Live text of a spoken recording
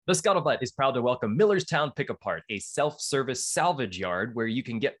The Scuttlebutt is proud to welcome Millerstown Pick Apart, a self-service salvage yard where you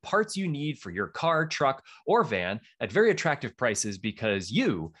can get parts you need for your car, truck, or van at very attractive prices because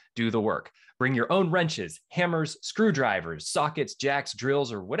you do the work. Bring your own wrenches, hammers, screwdrivers, sockets, jacks,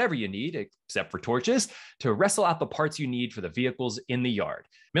 drills, or whatever you need, except for torches, to wrestle out the parts you need for the vehicles in the yard.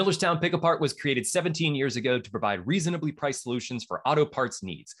 Millerstown Pick Apart was created 17 years ago to provide reasonably priced solutions for auto parts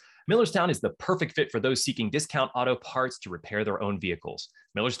needs. Millerstown is the perfect fit for those seeking discount auto parts to repair their own vehicles.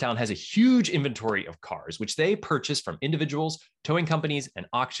 Millerstown has a huge inventory of cars, which they purchase from individuals, towing companies, and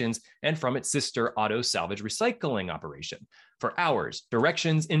auctions, and from its sister auto salvage recycling operation. For hours,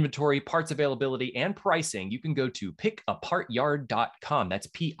 directions, inventory, parts availability, and pricing, you can go to pickapartyard.com. That's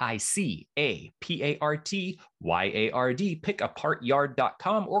PICAPARTYARD,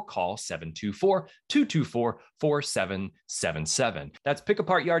 pickapartyard.com, or call 724-224-4777. That's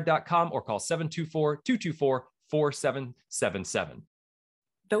pickapartyard.com or call 724-224-4777.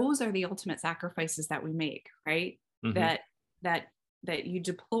 Those are the ultimate sacrifices that we make, right? Mm-hmm. That you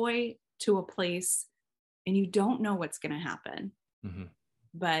deploy to a place and you don't know what's going to happen, mm-hmm.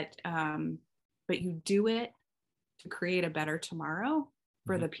 but you do it to create a better tomorrow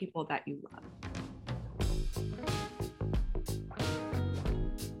for mm-hmm. the people that you love.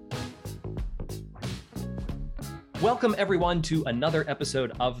 Welcome, everyone, to another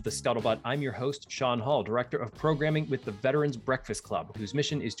episode of The Scuttlebutt. I'm your host, Sean Hall, Director of Programming with the Veterans Breakfast Club, whose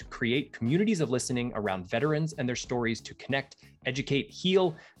mission is to create communities of listening around veterans and their stories to connect, educate,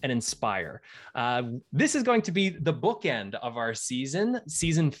 heal, and inspire. This is going to be the bookend of our season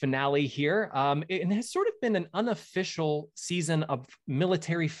finale here. It has sort of been an unofficial season of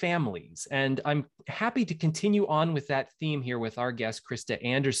military families. And I'm happy to continue on with that theme here with our guest, Krista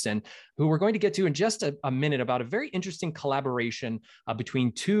Anderson, who we're going to get to in just a minute about a very interesting collaboration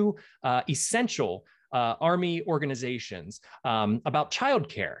between two essential Army organizations about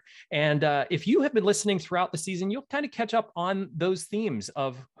childcare. And if you have been listening throughout the season, you'll kind of catch up on those themes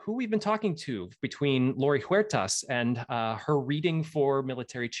of who we've been talking to between Lori Huertas and her reading for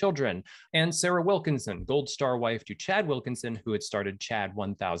military children, and Sarah Wilkinson, Gold Star wife to Chad Wilkinson, who had started Chad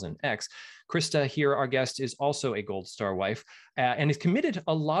 1000X. Krista here, our guest, is also a Gold Star wife and has committed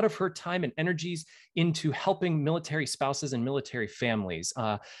a lot of her time and energies into helping military spouses and military families.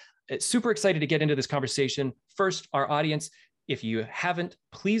 Super excited to get into this conversation. First, our audience, if you haven't,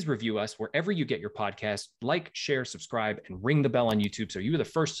 please review us wherever you get your podcast. Like, share, subscribe, and ring the bell on YouTube so you're the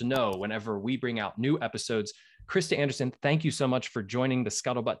first to know whenever we bring out new episodes. Krista Anderson, thank you so much for joining the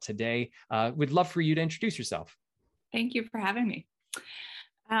Scuttlebutt today. We'd love for you to introduce yourself. Thank you for having me.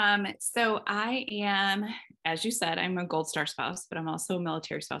 So I am, as you said, I'm a Gold Star spouse, but I'm also a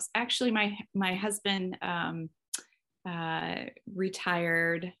military spouse. Actually, my husband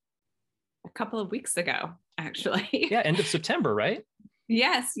retired a couple of weeks ago, actually. Yeah, end of September, right?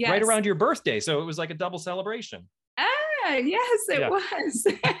 Yes. Right around your birthday. So it was like a double celebration. Yes, it was.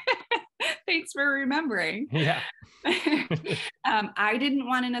 Thanks for remembering. Yeah. I didn't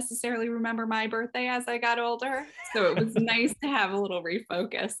want to necessarily remember my birthday as I got older, so it was nice to have a little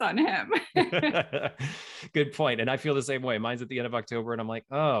refocus on him. Good point. And I feel the same way. Mine's at the end of October and I'm like,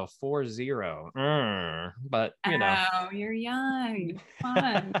 oh, 4-0. But you know. Oh, you're young.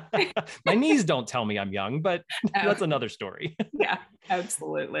 Fun. My knees don't tell me I'm young, but that's another story. Yeah,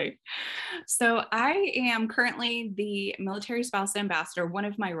 absolutely. So I am currently the military spouse ambassador. One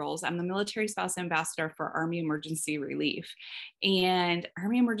of my roles, I'm the military spouse ambassador for Army Emergency Relief. And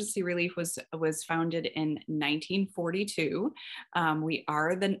Army Emergency Relief was founded in 1942. We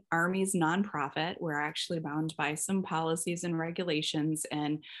are the Army's nonprofit. We're actually bound by some policies and regulations.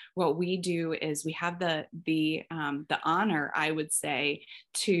 And what we do is we have the honor, I would say,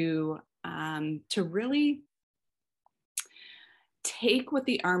 to really take what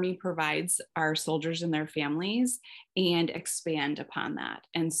the Army provides our soldiers and their families and expand upon that.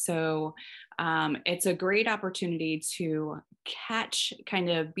 And so it's a great opportunity to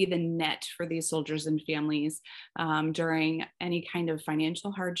be the net for these soldiers and families during any kind of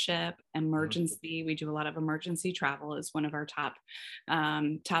financial hardship, emergency. We do a lot of emergency travel as one of our top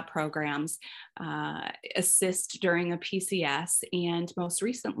programs, assist during a PCS. And most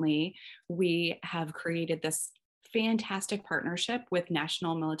recently, we have created this fantastic partnership with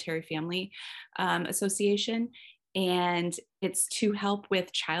National Military Family Association, and it's to help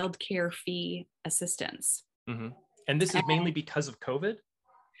with childcare fee assistance. Mm-hmm. And this is mainly because of COVID?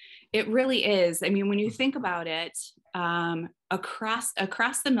 It really is. I mean, when you think about it, across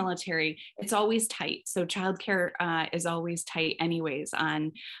the military, it's always tight. So childcare is always tight anyways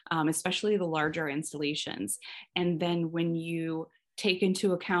on especially the larger installations. And then when you take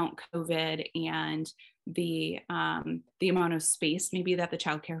into account COVID and the amount of space maybe that the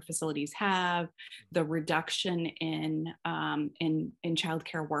childcare facilities have, the reduction in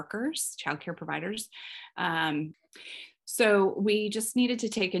childcare workers, childcare providers. So we just needed to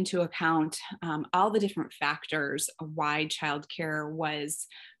take into account all the different factors of why childcare was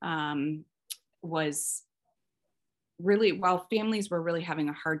really, while families were really having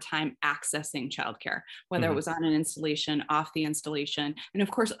a hard time accessing childcare, whether it was on an installation, off the installation. And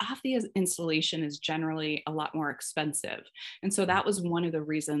of course, off the installation is generally a lot more expensive. And so that was one of the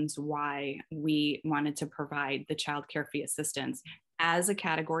reasons why we wanted to provide the childcare fee assistance as a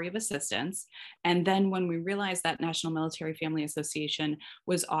category of assistance. And then when we realized that National Military Family Association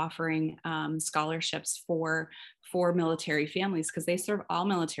was offering scholarships for military families, because they serve all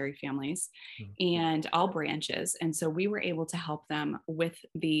military families and all branches. And so we were able to help them with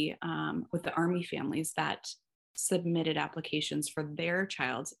the Army families that submitted applications for their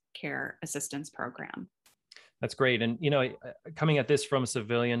child care assistance program. That's great. And, coming at this from a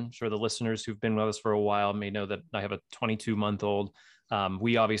civilian, I'm sure the listeners who've been with us for a while may know that I have a 22-month-old.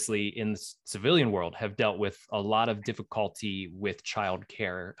 We obviously in the civilian world have dealt with a lot of difficulty with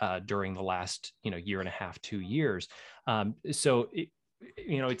childcare during the last, year and a half, 2 years. So,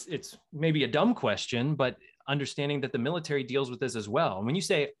 it's maybe a dumb question, but understanding that the military deals with this as well. And when you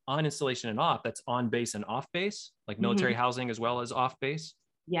say on installation and off, that's on base and off base, like military housing as well as off base?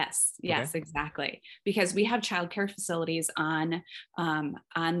 Yes, Okay. Exactly. Because we have childcare facilities on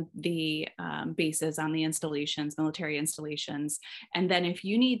the bases, on the installations, military installations. And then if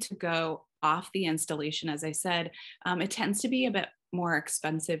you need to go off the installation, as I said, it tends to be a bit more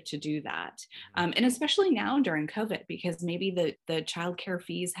expensive to do that. And especially now during COVID, because maybe the childcare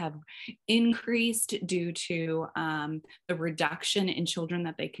fees have increased due to the reduction in children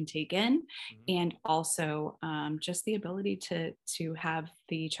that they can take in, and also just the ability to have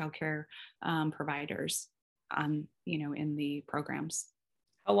the childcare providers in the programs.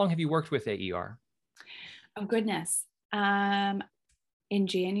 How long have you worked with AER? Oh, goodness. In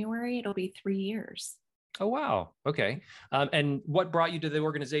January, it'll be 3 years. Oh, wow. Okay. And what brought you to the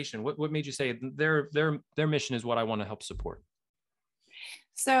organization? What made you say their mission is what I want to help support?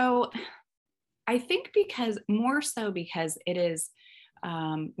 So I think because it is,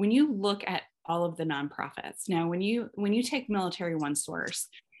 when you look at all of the nonprofits, now when you take Military One Source,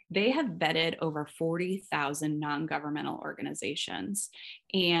 they have vetted over 40,000 non-governmental organizations,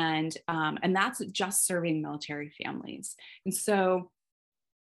 and that's just serving military families. And so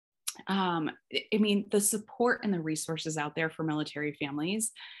the support and the resources out there for military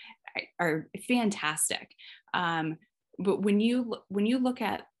families are fantastic. But when you look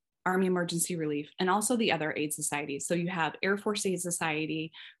at Army Emergency Relief and also the other aid societies, so you have Air Force Aid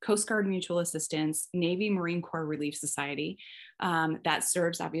Society, Coast Guard Mutual Assistance, Navy Marine Corps Relief Society, that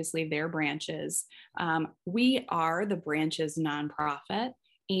serves obviously their branches. We are the branch's nonprofit,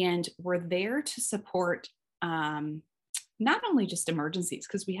 and we're there to support not only just emergencies,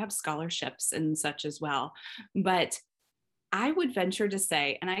 because we have scholarships and such as well, but I would venture to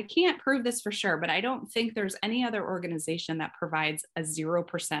say, and I can't prove this for sure, but I don't think there's any other organization that provides a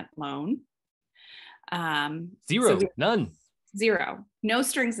 0% loan. Zero, none. Zero, no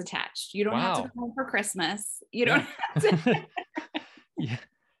strings attached. You don't have to go home for Christmas. You don't have to. You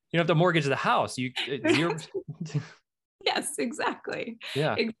don't have to mortgage the house. Zero. Yes, exactly.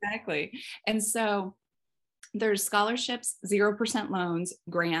 Yeah, exactly. And so there's scholarships, 0% loans,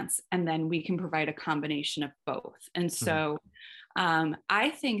 grants, and then we can provide a combination of both. And so I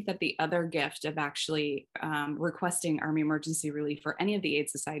think that the other gift of actually requesting Army Emergency Relief or any of the aid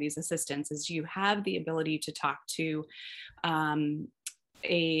society's assistance is you have the ability to talk to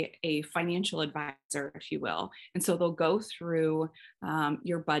a financial advisor, if you will. And so they'll go through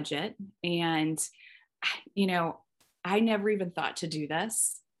your budget. And, I never even thought to do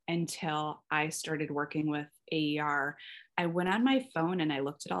this until I started working with AER. I went on my phone and I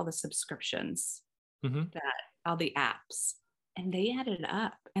looked at all the subscriptions, all the apps, and they added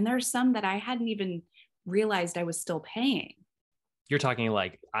up. And there's some that I hadn't even realized I was still paying. You're talking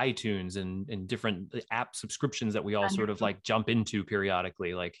like iTunes and different app subscriptions that we all sort of like jump into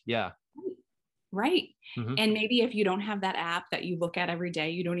periodically. Like, yeah. Right. And maybe if you don't have that app that you look at every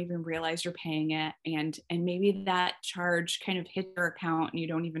day, you don't even realize you're paying it. And maybe that charge kind of hit your account and you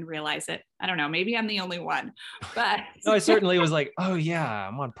don't even realize it. I don't know. Maybe I'm the only one, but no, I certainly was like, oh yeah,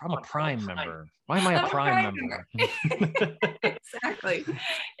 I'm a Prime member. Why am I a Prime member?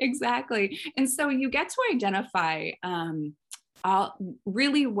 Exactly. And so you get to identify,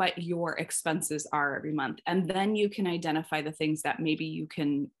 really what your expenses are every month. And then you can identify the things that maybe you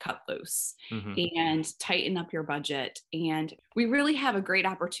can cut loose and tighten up your budget. And we really have a great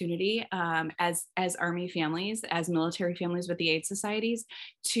opportunity as Army families, as military families with the aid societies,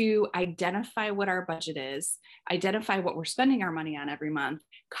 to identify what our budget is, identify what we're spending our money on every month,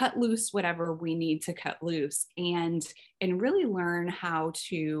 cut loose whatever we need to cut loose, and really learn how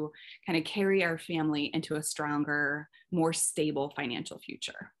to kind of carry our family into a stronger, more stable financial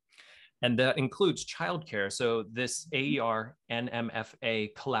future. And that includes childcare. So this AER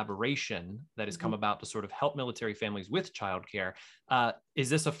NMFA collaboration that has come about to sort of help military families with childcare.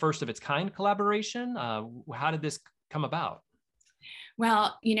 Is this a first of its kind collaboration? How did this come about?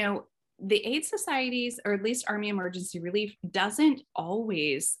 Well, the aid societies, or at least Army Emergency Relief, doesn't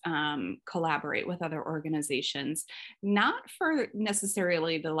always collaborate with other organizations, not for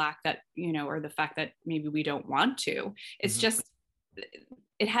necessarily the lack that, or the fact that maybe we don't want to. It's just,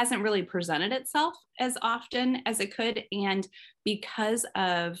 it hasn't really presented itself as often as it could. And because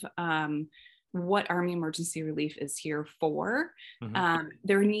of what Army Emergency Relief is here for,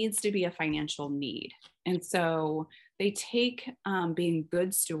 there needs to be a financial need. And so they take being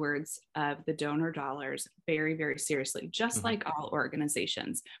good stewards of the donor dollars very, very seriously, just like all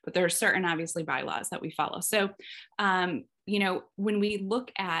organizations. But there are certain, obviously, bylaws that we follow. So, when we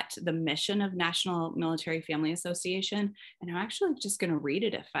look at the mission of National Military Family Association, and I'm actually just going to read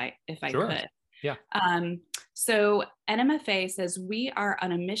it if I could. Yeah. So NMFA says, we are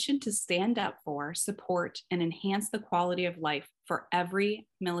on a mission to stand up for, support, and enhance the quality of life for every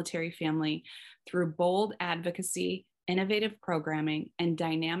military family through bold advocacy, innovative programming, and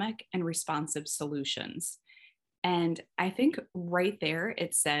dynamic and responsive solutions. And I think right there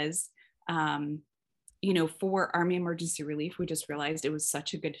it says, for Army Emergency Relief, we just realized it was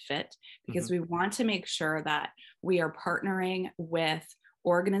such a good fit because we want to make sure that we are partnering with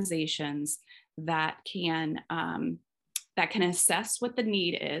organizations that can assess what the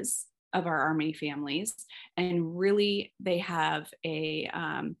need is of our Army families, and really they have they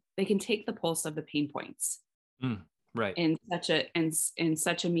can take the pulse of the pain points, right, in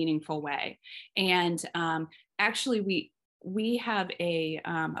such a meaningful way. And actually, we have a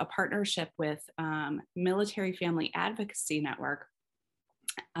partnership with Military Family Advocacy Network,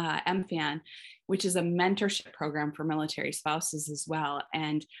 MFAN, which is a mentorship program for military spouses as well.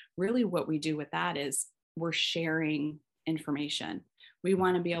 And really what we do with that is we're sharing information. We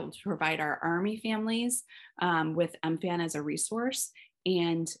want to be able to provide our Army families with MFAN as a resource,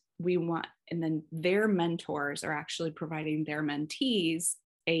 and then their mentors are actually providing their mentees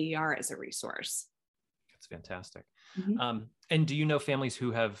AER as a resource. That's fantastic. And do you know families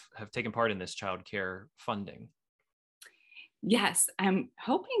who have taken part in this childcare funding? Yes, I'm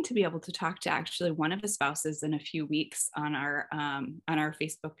hoping to be able to talk to actually one of the spouses in a few weeks on our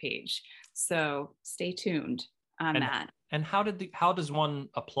Facebook page. So stay tuned on that. And how does one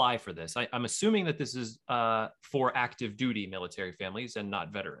apply for this? I'm assuming that this is for active duty military families and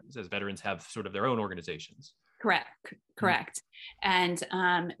not veterans, as veterans have sort of their own organizations. Correct. And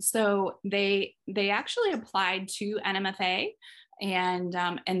so they actually applied to NMFA. And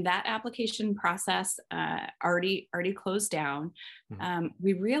that application process already closed down.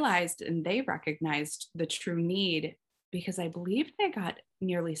 We realized, and they recognized the true need, because I believe they got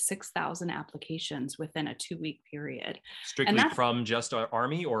nearly 6,000 applications within a 2-week period. Strictly from just our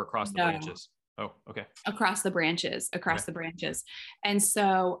Army or across the branches? Oh, okay. Across the branches. And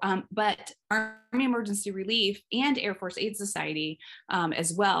so, but Army Emergency Relief and Air Force Aid Society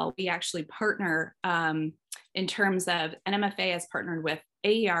as well, we actually partner in terms of NMFA has partnered with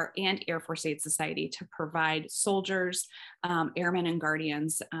AER and Air Force Aid Society to provide soldiers, airmen, and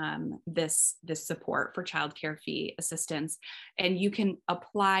guardians this support for childcare fee assistance. And you can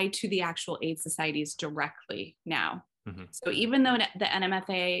apply to the actual aid societies directly now. So even though the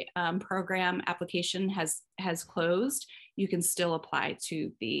NMFA program application has closed, you can still apply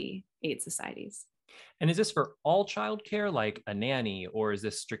to the aid societies. And is this for all childcare, like a nanny, or is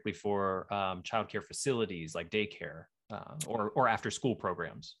this strictly for childcare facilities like daycare or after school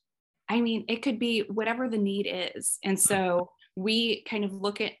programs? I mean, it could be whatever the need is. And so we kind of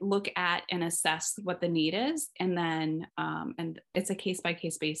look at and assess what the need is, and then and it's a case by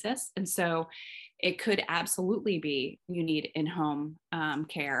case basis. And so it could absolutely be you need in-home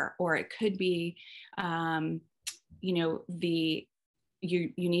care, or it could be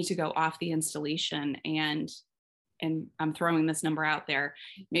you need to go off the installation, and I'm throwing this number out there.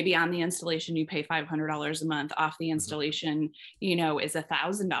 Maybe on the installation, you pay $500 a month. Off the installation, is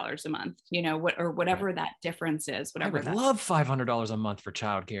 $1,000 a month, or whatever that difference is. Whatever. I would love $500 a month for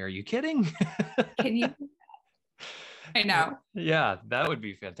childcare. Are you kidding? Can you? I know. Yeah, that would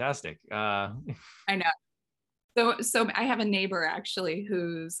be fantastic. I know. So I have a neighbor actually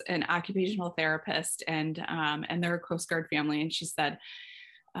who's an occupational therapist, and they're a Coast Guard family. And she said,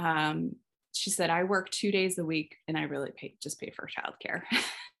 I work 2 days a week and I really just pay for childcare.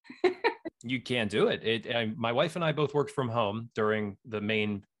 You can do it. My wife and I both worked from home during the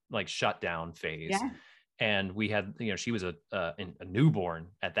main like shutdown phase. Yeah. And we had, she was a newborn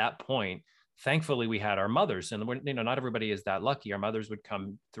at that point. Thankfully, we had our mothers, and not everybody is that lucky. Our mothers would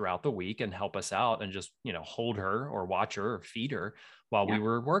come throughout the week and help us out and just, hold her or watch her or feed her while we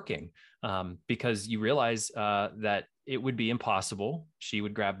were working, because you realize that it would be impossible. She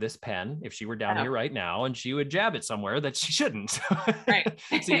would grab this pen if she were down here right now, and she would jab it somewhere that she shouldn't. Right.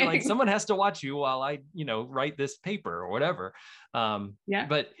 So you're like, someone has to watch you while I, write this paper or whatever.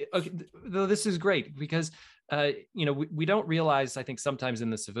 But okay, though this is great because we don't realize, I think sometimes in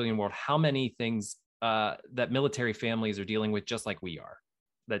the civilian world, how many things that military families are dealing with, just like we are.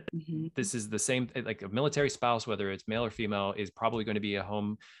 That this is the same, like a military spouse, whether it's male or female, is probably going to be a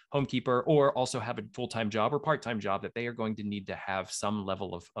homekeeper, or also have a full-time job or part-time job that they are going to need to have some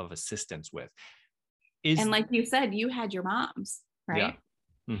level of assistance with. And like you said, you had your moms, right?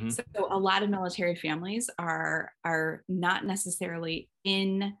 Yeah. Mm-hmm. So a lot of military families are not necessarily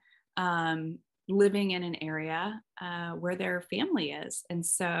in living in an area where their family is. And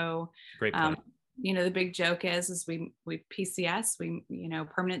so great point. The big joke is we PCS,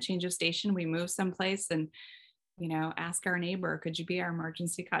 permanent change of station, we move someplace and, ask our neighbor, could you be our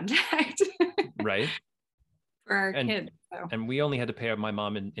emergency contact? Right. For our kids. So. And we only had to pay my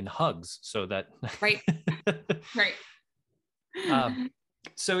mom in hugs. So that. Right. Right.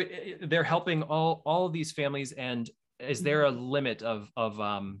 So they're helping all of these families. And is there a limit of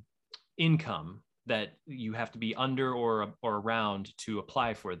income that you have to be under or around to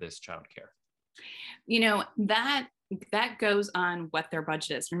apply for this childcare? That goes on what their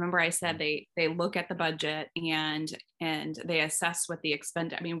budget is. Remember, I said they look at the budget and they assess what the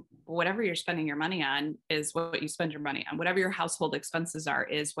whatever you're spending your money on is what you spend your money on. Whatever your household expenses are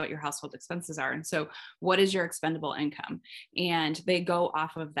is what your household expenses are. And so what is your expendable income? And they go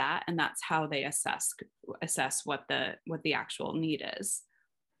off of that, and that's how they assess what the actual need is.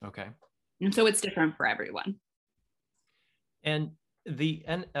 Okay. And so it's different for everyone. And the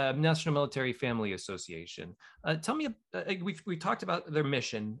National Military Family Association, tell me, we talked about their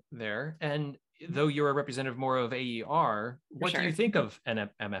mission there, and though you're a representative more of AER, what do you think of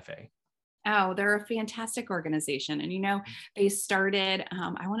MFA? Oh, they're a fantastic organization. And, they started,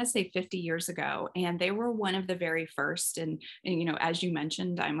 I want to say 50 years ago, and they were one of the very first. And as you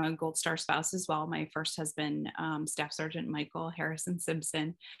mentioned, I'm a Gold Star spouse as well. My first husband, Staff Sergeant Michael Harrison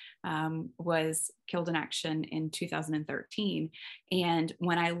Simpson, was killed in action in 2013. And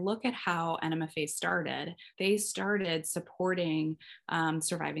when I look at how NMFA started, they started supporting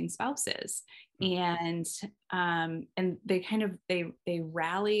surviving spouses. And they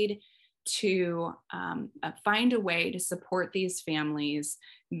rallied to find a way to support these families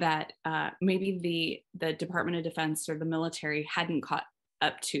that maybe the Department of Defense or the military hadn't caught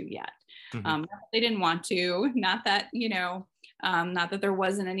up to yet. They didn't want to, not that there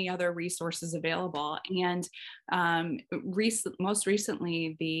wasn't any other resources available. And most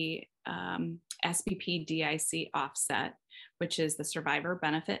recently, the SBP DIC offset, which is the Survivor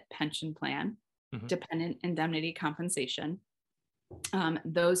Benefit Pension Plan, Dependent Indemnity Compensation.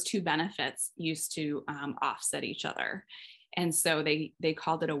 Those two benefits used to offset each other. And so they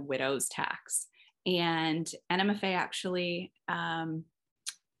called it a widow's tax. And NMFA actually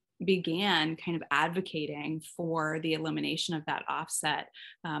began kind of advocating for the elimination of that offset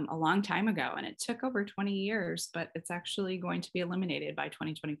a long time ago. And it took over 20 years, but it's actually going to be eliminated by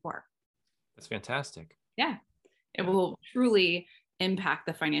 2024. That's fantastic. Yeah. It will truly impact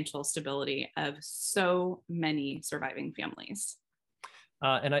the financial stability of so many surviving families.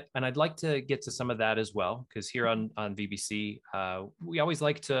 And I'd like to get to some of that as well, because here on VBC, we always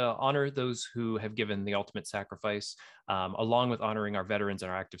like to honor those who have given the ultimate sacrifice, along with honoring our veterans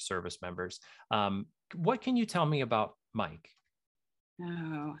and our active service members. What can you tell me about Mike?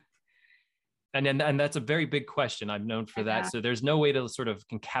 Oh. And that's a very big question. I'm known for that. So there's no way to sort of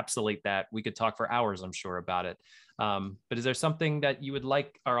encapsulate that. We could talk for hours, I'm sure, about it. But is there something that you would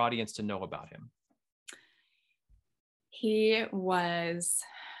like our audience to know about him? He was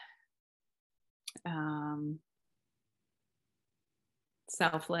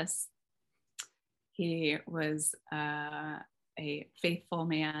selfless. He was a faithful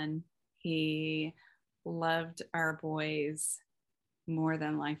man. He loved our boys more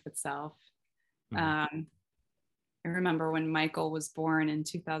than life itself. I remember when Michael was born in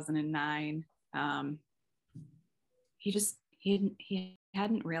 2009, he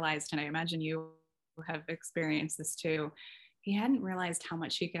hadn't realized, and I imagine you have experienced this too. He hadn't realized how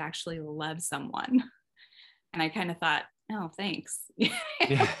much he could actually love someone. And I kind of thought, oh, thanks. Yeah.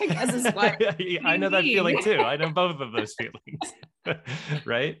 I guess is what I know that feeling too. I know both of those feelings.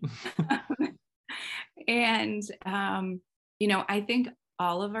 Right. And, I think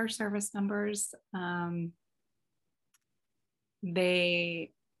all of our service members,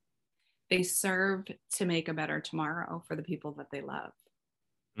 they serve to make a better tomorrow for the people that they love.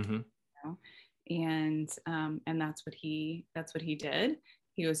 Mm-hmm. And that's what he did.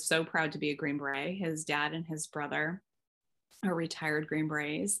 He was so proud to be a Green Beret. His dad and his brother are retired Green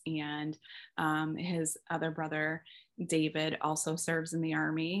Berets, and his other brother David also serves in the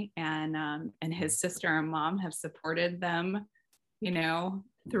Army, and his sister and mom have supported them,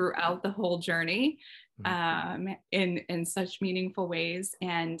 throughout the whole journey, in such meaningful ways.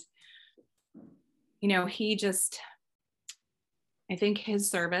 And he just, I think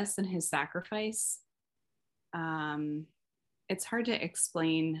his service and his sacrifice, it's hard to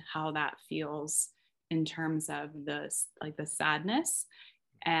explain how that feels in terms of the sadness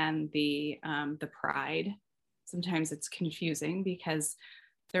and the pride. Sometimes it's confusing because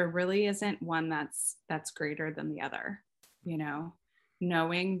there really isn't one that's greater than the other,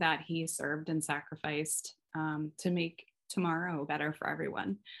 knowing that he served and sacrificed to make tomorrow better for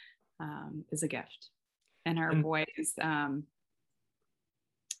everyone is a gift. And our boys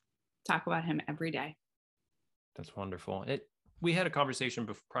talk about him every day. That's wonderful. We had a conversation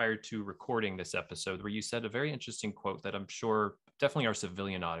prior to recording this episode where you said a very interesting quote that I'm sure definitely our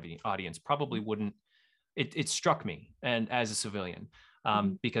civilian audience probably wouldn't. It struck me, and as a civilian,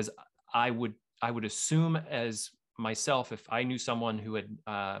 because I would assume as myself, if I knew someone who had,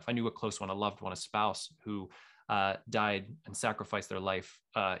 if I knew a close one, a loved one, a spouse who died and sacrificed their life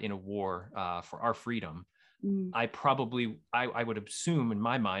in a war for our freedom, I would assume in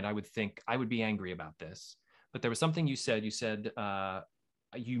my mind, I would think I would be angry about this. But there was something you said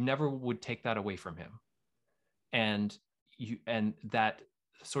you never would take that away from him. And that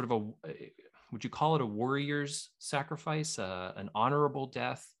sort of would you call it a warrior's sacrifice, an honorable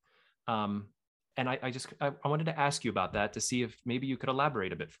death? And I wanted to ask you about that to see if maybe you could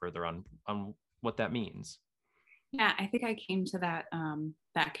elaborate a bit further on what that means. Yeah, I think I came to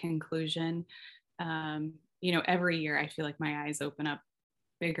that conclusion. Every year I feel like my eyes open up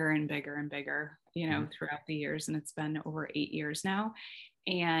bigger and bigger and bigger, throughout the years. And it's been over 8 years now.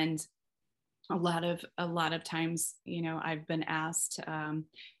 And a lot of times, I've been asked,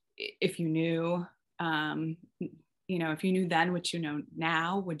 if you knew, if you knew then what you know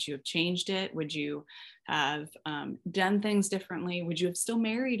now, would you have changed it? Would you have done things differently? Would you have still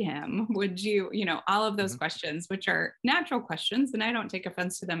married him? Would you, all of those questions, which are natural questions, and I don't take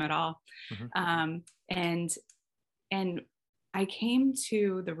offense to them at all. And I came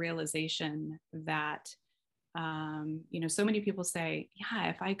to the realization that, so many people say, yeah,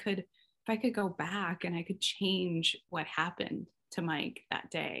 if I could go back and I could change what happened to Mike that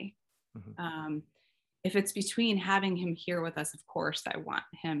day. If it's between having him here with us, of course, I want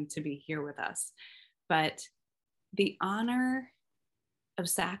him to be here with us. But the honor of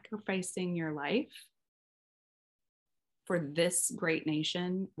sacrificing your life for this great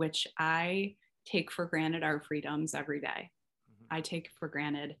nation, which I take for granted our freedoms every day. I take for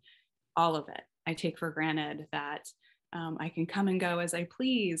granted all of it. I take for granted that I can come and go as I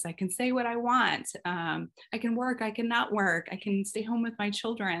please. I can say what I want. I can work. I can not work. I can stay home with my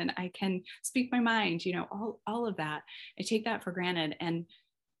children. I can speak my mind. All of that. I take that for granted. And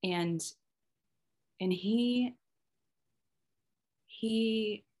he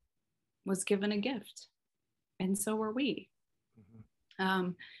was given a gift, and so were we.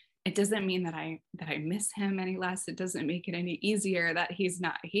 It doesn't mean that I miss him any less. It doesn't make it any easier that he's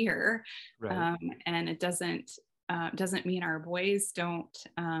not here. Right. And it doesn't mean our boys don't.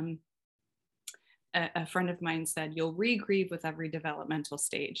 A friend of mine said, you'll re-grieve with every developmental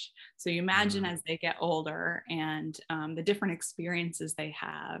stage. So you imagine as they get older and the different experiences they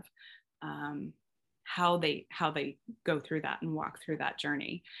have, how they go through that and walk through that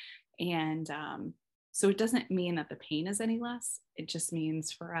journey. And so it doesn't mean that the pain is any less. It just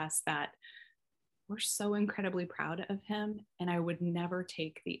means for us that we're so incredibly proud of him. And I would never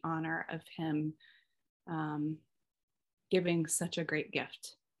take the honor of him giving such a great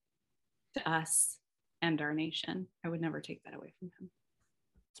gift to us and our nation. I would never take that away from him.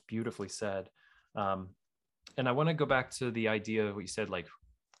 It's beautifully said. And I want to go back to the idea of what you said, like,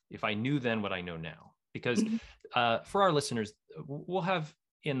 if I knew then what I know now, because for our listeners, we'll have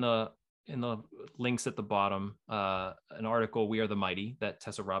in the links at the bottom, an article, We Are the Mighty, that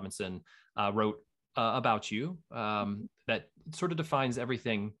Tessa Robinson wrote about you, that sort of defines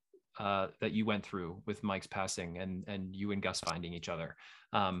everything that you went through with Mike's passing and you and Gus finding each other.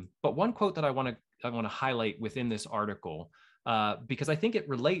 But one quote that I want to highlight within this article, because I think it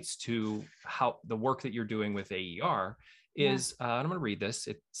relates to how the work that you're doing with AER is, and I'm going to read this.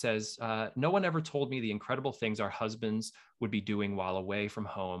 It says, "No one ever told me the incredible things our husbands would be doing while away from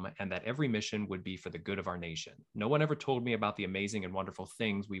home, and that every mission would be for the good of our nation. No one ever told me about the amazing and wonderful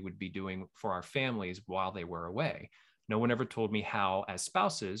things we would be doing for our families while they were away. No one ever told me how, as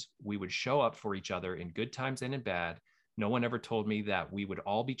spouses, we would show up for each other in good times and in bad. No one ever told me that we would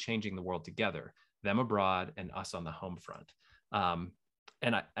all be changing the world together, them abroad and us on the home front."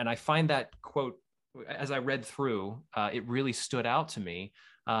 And I find that quote, as I read through, it really stood out to me,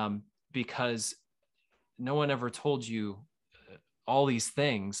 because no one ever told you all these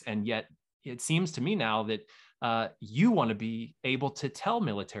things. And yet it seems to me now that you want to be able to tell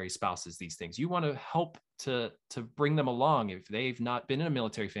military spouses these things. You want to help to bring them along if they've not been in a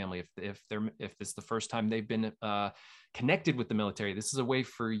military family, if this is the first time they've been connected with the military. This is a way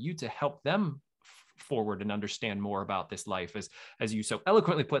for you to help them forward and understand more about this life, as you so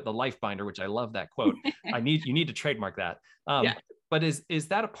eloquently put, the life binder, which I love that quote. You need to trademark that. But is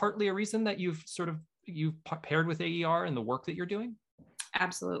that partly a reason that you've paired with AER and the work that you're doing?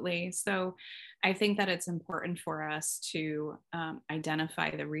 Absolutely. So I think that it's important for us to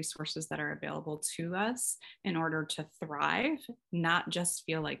identify the resources that are available to us in order to thrive, not just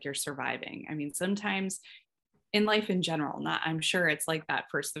feel like you're surviving. I mean, sometimes in life in general, I'm sure it's like that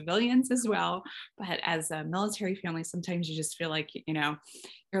for civilians as well, but as a military family, sometimes you just feel like,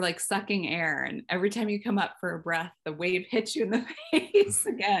 you're like sucking air, and every time you come up for a breath, the wave hits you in the face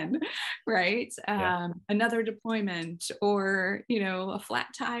again, right? Another deployment, or, a flat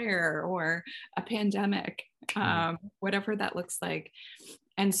tire, or a pandemic, whatever that looks like.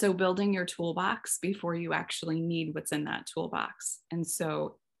 And so building your toolbox before you actually need what's in that toolbox. And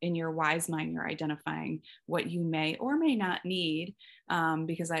so in your wise mind, you're identifying what you may or may not need,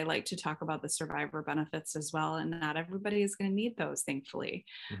 because I like to talk about the survivor benefits as well. And not everybody is going to need those, thankfully.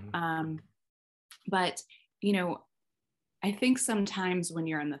 But, I think sometimes when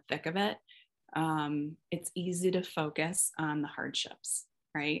you're in the thick of it, it's easy to focus on the hardships,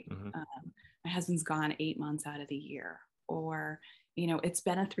 right? My husband's gone 8 months out of the year, or, it's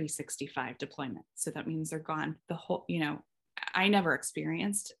been a 365 deployment. So that means they're gone the whole, I never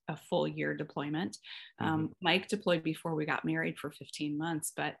experienced a full year deployment. Mike deployed before we got married for 15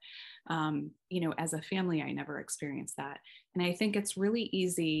 months, but, as a family, I never experienced that. And I think it's really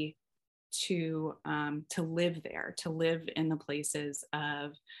easy to live there, to live in the places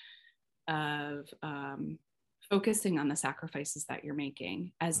of focusing on the sacrifices that you're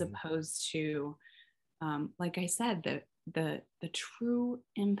making, as opposed to, like I said, the true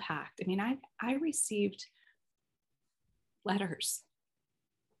impact. I mean, I received letters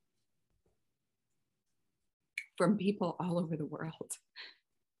from people all over the world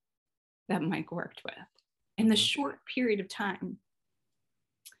that Mike worked with in the short period of time,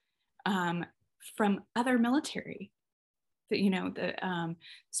 from other military, the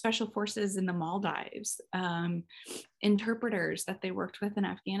special forces in the Maldives, interpreters that they worked with in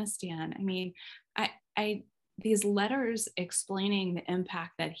Afghanistan. I mean, these letters explaining the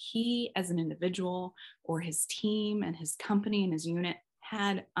impact that he as an individual, or his team and his company and his unit,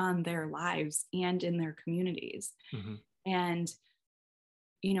 had on their lives and in their communities. And,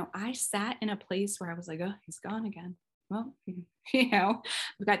 I sat in a place where I was like, oh, he's gone again. Well, we've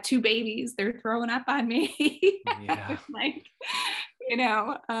got 2 babies. They're throwing up on me. Like,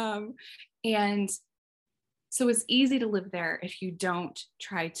 and so it's easy to live there if you don't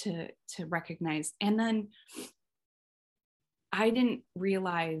try to recognize. And then I didn't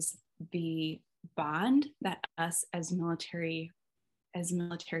realize the bond that us as military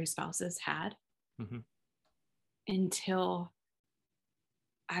spouses had until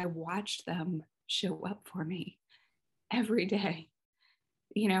I watched them show up for me every day.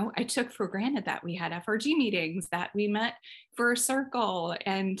 I took for granted that we had FRG meetings, that we met for a circle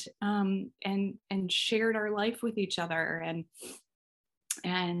and shared our life with each other.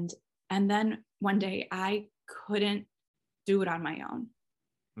 And then one day I couldn't do it on my own.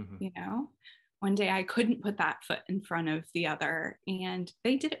 One day I couldn't put that foot in front of the other, and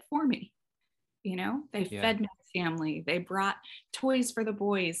they did it for me. They fed my family. They brought toys for the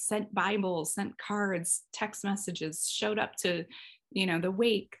boys, sent Bibles, sent cards, text messages, showed up to, the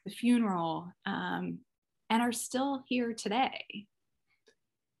wake, the funeral, and are still here today.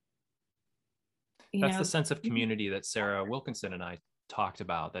 That's the sense of community that Sarah Wilkinson and I talked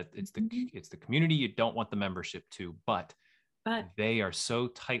about, that it's the community you don't want the membership to, but they are so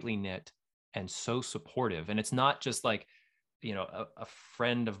tightly knit and so supportive. And it's not just like, a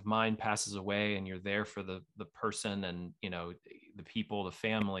friend of mine passes away and you're there for the person and, the people, the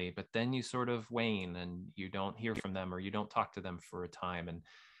family, but then you sort of wane and you don't hear from them or you don't talk to them for a time. And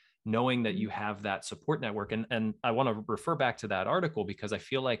knowing that you have that support network. And I want to refer back to that article because I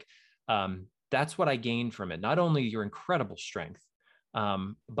feel like that's what I gained from it. Not only your incredible strength,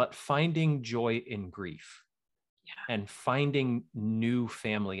 but finding joy in grief. Yeah. And finding new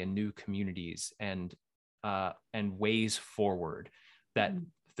family and new communities and ways forward, that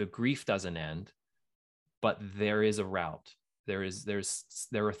the grief doesn't end, but there is a route. There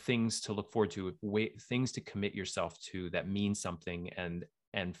are things to look forward to, things to commit yourself to that mean something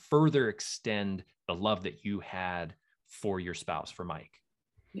and further extend the love that you had for your spouse, for Mike.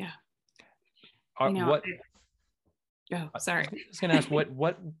 Yeah. Sorry. I was going to ask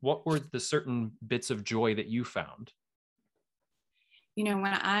what were the certain bits of joy that you found? When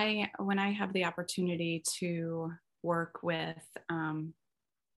I have the opportunity to work with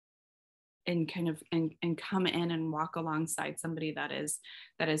and come in and walk alongside somebody that is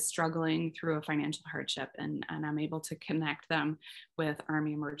struggling through a financial hardship, and I'm able to connect them with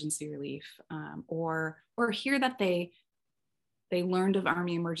Army Emergency Relief, or hear that they learned of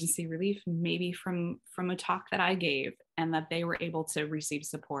Army Emergency Relief maybe from a talk that I gave, and that they were able to receive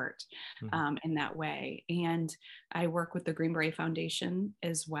support in that way. And I work with the Green Beret Foundation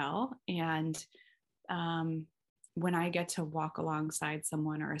as well. And when I get to walk alongside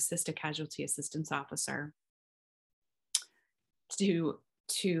someone or assist a casualty assistance officer to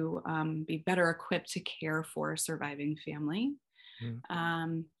be better equipped to care for a surviving family,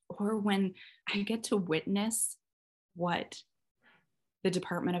 or when I get to witness what the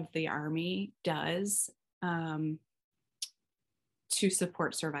Department of the Army does to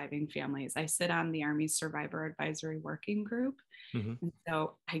support surviving families. I sit on the Army Survivor Advisory Working Group. And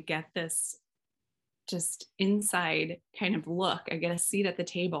so I get this just inside kind of look. I get a seat at the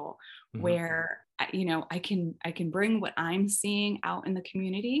table where, I can bring what I'm seeing out in the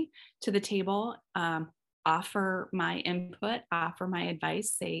community to the table, offer my input, offer my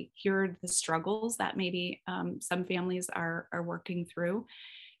advice, say, here are the struggles that maybe some families are working through,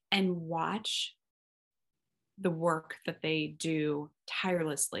 and watch the work that they do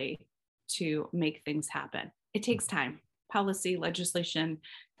tirelessly to make things happen. It takes time. Policy, legislation,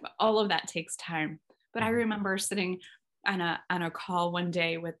 all of that takes time. But I remember sitting on a call one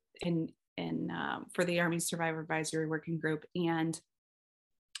day for the Army Survivor Advisory Working Group, and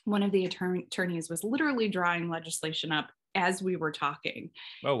one of the attorneys was literally drawing legislation up as we were talking.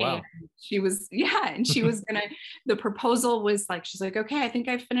 Oh, wow. And she was the proposal was like, she's like, okay, I think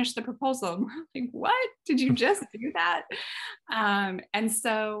I finished the proposal. And we're like, what? Did you just do that? And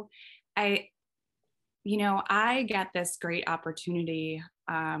so I get this great opportunity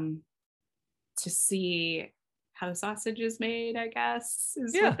to see how sausage is made, I guess,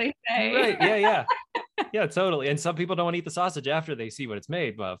 is what they say. Right. Yeah. Yeah, totally. And some people don't want to eat the sausage after they see what it's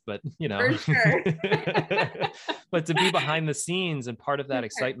made of, but For sure. But to be behind the scenes and part of that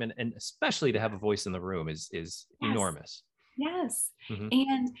excitement, and especially to have a voice in the room is enormous. Yes.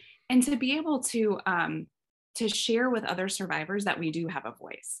 And to be able to share with other survivors that we do have a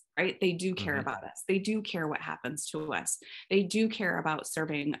voice, right? They do care about us. They do care what happens to us. They do care about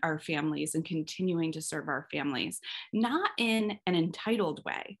serving our families and continuing to serve our families, not in an entitled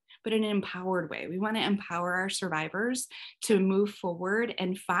way, but in an empowered way. We want to empower our survivors to move forward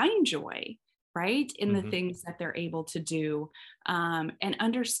and find joy, right, in the things that they're able to do, and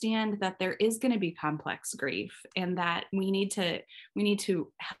understand that there is going to be complex grief, and that we need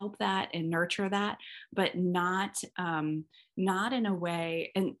to help that and nurture that, but not in a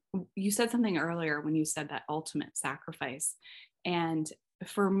way. And you said something earlier when you said that ultimate sacrifice, and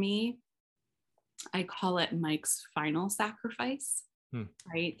for me, I call it Mike's final sacrifice.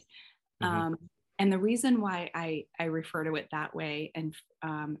 Right. And the reason why I refer to it that way, and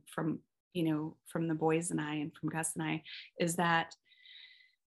from the boys and I, and from Gus and I, is that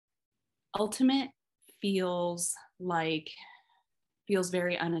ultimate feels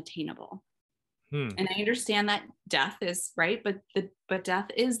very unattainable. And I understand that death is right, but death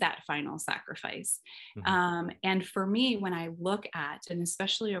is that final sacrifice. And for me, when I look at, and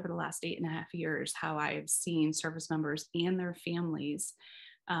especially over the last 8.5 years, how I've seen service members and their families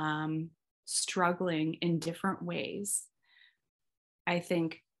struggling in different ways, I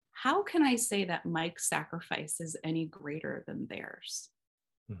think, how can I say that Mike's sacrifice is any greater than theirs?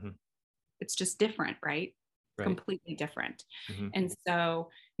 It's just different, right? Completely different. And so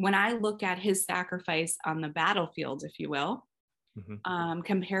when I look at his sacrifice on the battlefield, if you will,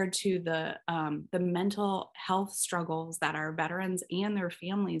 compared to the mental health struggles that our veterans and their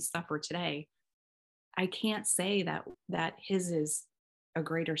families suffer today, I can't say that his is a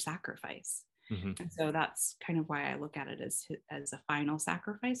greater sacrifice. Mhm. And so that's kind of why I look at it as a final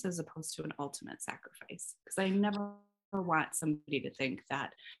sacrifice as opposed to an ultimate sacrifice. Because I never want somebody to think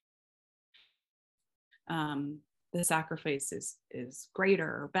that the sacrifice is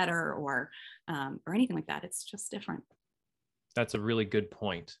greater or better or anything like that. It's just different. That's a really good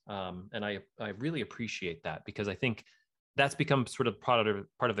point. And I really appreciate that, because I think that's become sort of part of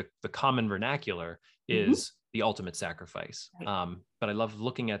the common vernacular is the ultimate sacrifice. Right. But I love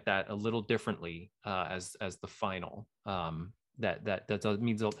looking at that a little differently as the final. That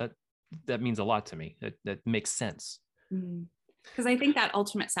means a lot to me. That makes sense. Because I think that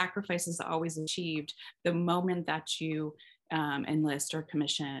ultimate sacrifice is always achieved the moment that you enlist or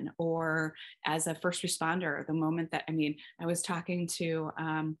commission, or as a first responder, the moment that, I was talking to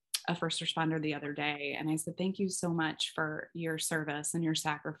a first responder the other day, and I said, thank you so much for your service and your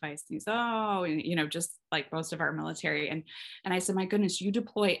sacrifice. And he's, oh, just like most of our military. And I said, my goodness, you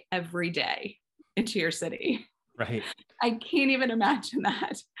deploy every day into your city. Right. I can't even imagine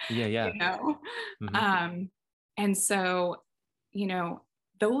that. Yeah. Mm-hmm. And so,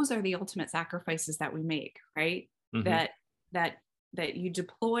 those are the ultimate sacrifices that we make, right? Mm-hmm. That you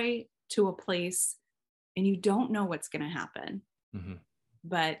deploy to a place and you don't know what's going to happen, Mm-hmm.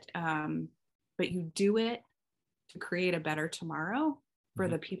 but you do it to create a better tomorrow for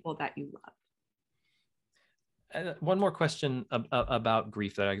the people that you love. One more question about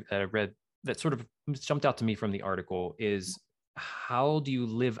grief that I read that sort of jumped out to me from the article is, how do you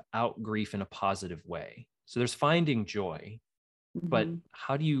live out grief in a positive way? So there's finding joy, but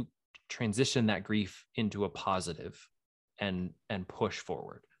how do you transition that grief into a positive and push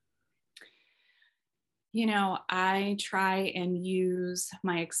forward? I try and use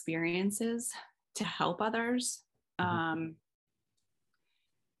my experiences to help others. I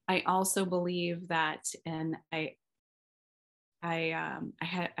also believe that, and I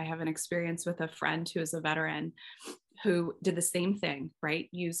have an experience with a friend who is a veteran who did the same thing, right?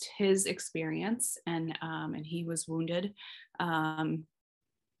 Used his experience, and he was wounded, and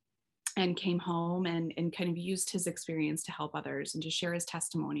came home and kind of used his experience to help others and to share his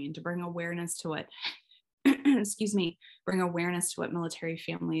testimony and to bring awareness to what bring awareness to what military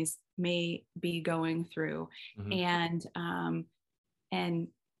families may be going through. And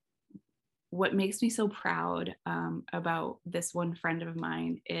what makes me so proud about this one friend of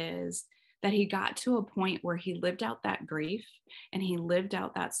mine is that he got to a point where he lived out that grief and he lived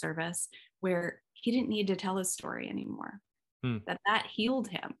out that service where he didn't need to tell his story anymore. That healed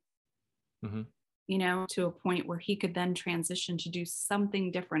him, to a point where he could then transition to do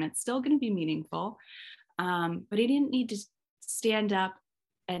something different. It's still going to be meaningful, but he didn't need to stand up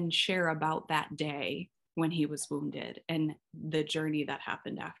and share about that day when he was wounded and the journey that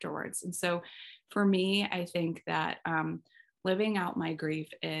happened afterwards. And so for me, I think that living out my grief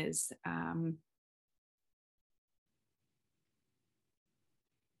is,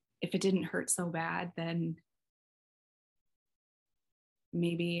 if it didn't hurt so bad, then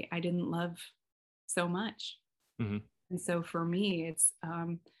maybe I didn't love so much. And so for me, it's,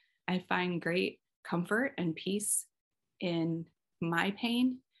 I find great comfort and peace in my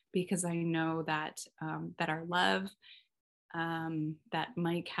pain, because I know that that our love that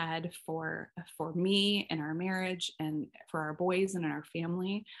Mike had for me and our marriage and for our boys and our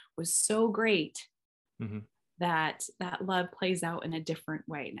family was so great that love plays out in a different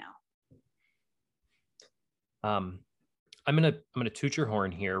way now. I'm gonna toot your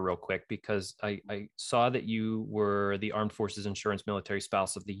horn here real quick, because I saw that you were the Armed Forces Insurance Military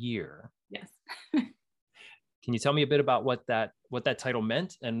Spouse of the Year. Yes. Can you tell me a bit about what that title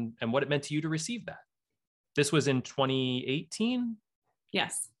meant and what it meant to you to receive that? This was in 2018?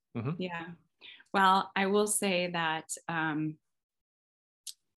 Yes. Yeah. Well, I will say that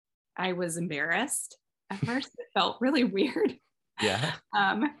I was embarrassed at first. It felt really weird. Yeah.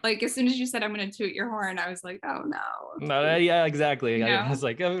 Like as soon as you said, I'm going to toot your horn, I was like, oh no. No, yeah, exactly. I was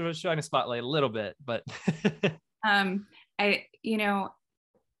like, I was trying to spotlight a little bit, but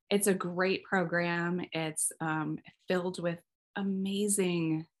it's a great program. It's filled with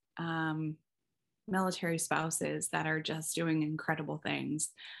amazing military spouses that are just doing incredible things.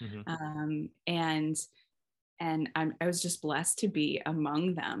 And I was just blessed to be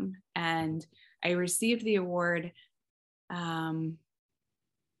among them. And I received the award,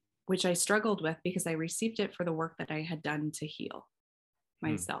 which I struggled with because I received it for the work that I had done to heal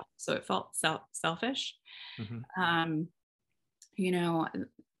myself. So it felt selfish.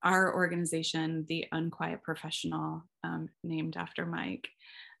 Our organization, the Unquiet Professional, named after Mike,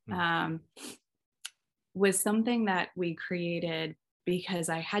 was something that we created because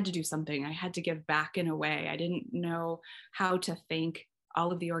I had to do something. I had to give back in a way. I didn't know how to thank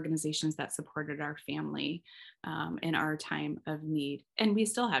all of the organizations that supported our family in our time of need. And we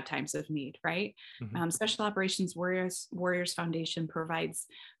still have times of need, right? Mm-hmm. Special Operations Warriors Foundation provides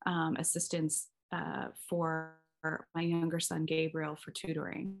assistance for my younger son, Gabriel, for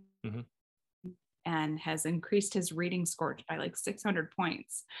tutoring. Mm-hmm. And has increased his reading score by like 600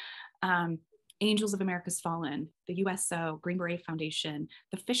 points. Angels of America's Fallen, the USO, Green Beret Foundation,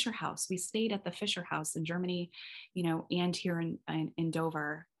 the Fisher House. We stayed at the Fisher House in Germany, and here in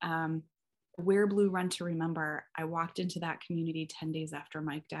Dover. Wear Blue Run to Remember. I walked into that community 10 days after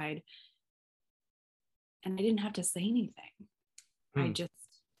Mike died, and I didn't have to say anything.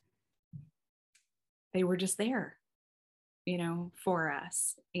 They were just there, for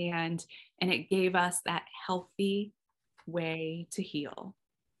us. And it gave us that healthy way to heal.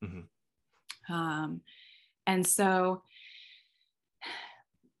 Mm-hmm. And so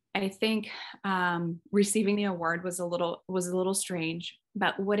I think receiving the award was a little strange,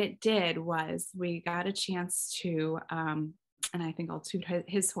 but what it did was we got a chance to, and I think I'll toot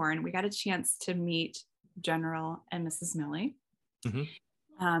his horn, we got a chance to meet General and Mrs. Milley.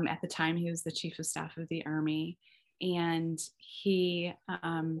 Mm-hmm. At the time, he was the Chief of Staff of the Army, and he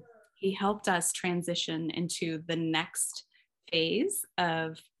helped us transition into the next phase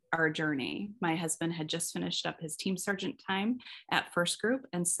of our journey. My husband had just finished up his team sergeant time at First Group.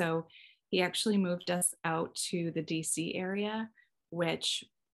 And so he actually moved us out to the DC area, which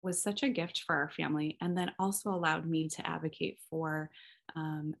was such a gift for our family. And then also allowed me to advocate for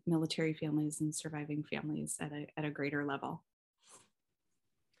military families and surviving families at a greater level.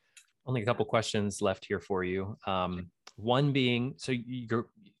 Only a couple questions left here for you. One being, so you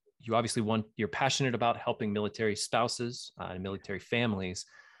obviously you're passionate about helping military spouses and military families.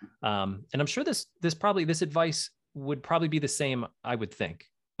 And I'm sure this advice would probably be the same, I would think,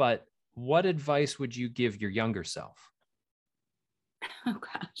 but what advice would you give your younger self? Oh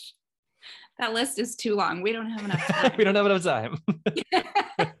gosh, that list is too long. We don't have enough time. We don't have enough time.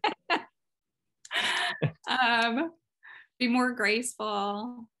 Be more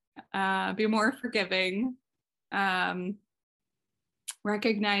graceful, be more forgiving,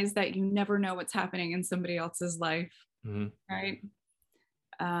 recognize that you never know what's happening in somebody else's life, mm-hmm. right?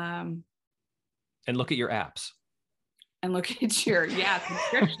 And look at your apps. And look at your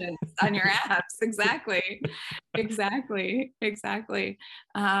subscriptions on your apps. Exactly.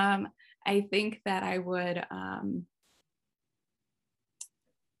 I think that I would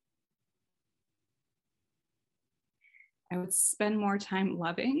spend more time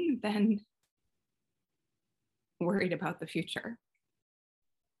loving than worried about the future.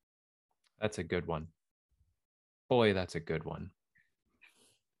 That's a good one. Boy, that's a good one.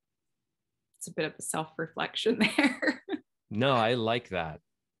 It's a bit of a self-reflection there. No, I like that.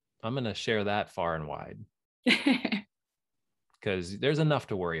 I'm going to share that far and wide. Because there's enough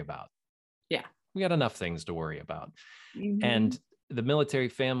to worry about. Yeah. We got enough things to worry about. Mm-hmm. And the military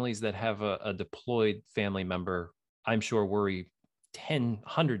families that have a deployed family member, I'm sure worry 10,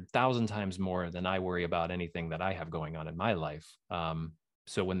 100,000 times more than I worry about anything that I have going on in my life.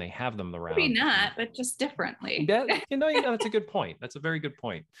 So when they have them around. Maybe not, but just differently. That's a good point. That's a very good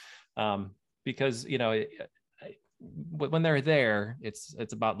point. Because, when they're there, it's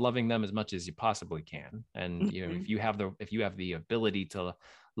about loving them as much as you possibly can. And, mm-hmm. if you have the ability to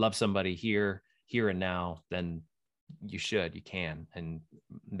love somebody here and now, then you can. And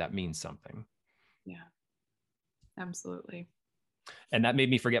that means something. Yeah, absolutely. And that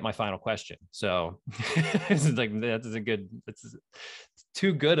made me forget my final question. So it's like, it's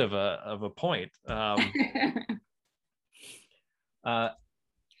too good of a point.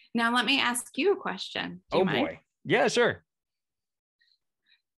 Now let me ask you a question. Do you mind? Boy. Yeah, sure.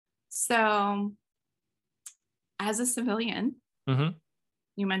 So as a civilian, mm-hmm.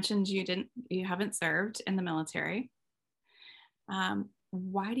 you mentioned you haven't served in the military.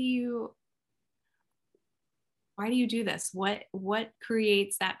 Why do you do this? What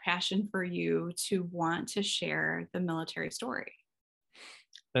creates that passion for you to want to share the military story?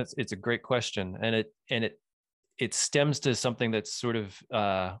 It's a great question. And it stems to something that's sort of,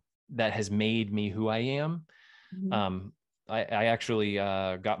 that has made me who I am. Mm-hmm. I actually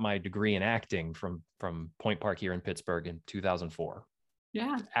got my degree in acting from Point Park here in Pittsburgh in 2004.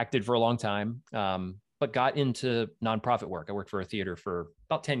 Yeah. Acted for a long time, but got into nonprofit work. I worked for a theater for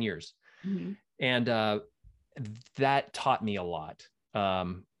about 10 years. Mm-hmm. And that taught me a lot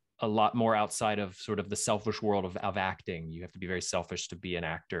more outside of sort of the selfish world of acting. You have to be very selfish to be an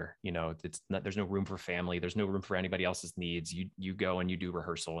actor. There's no room for family. There's no room for anybody else's needs. You go and you do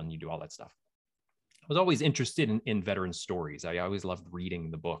rehearsal and you do all that stuff. was always interested in veteran stories. I always loved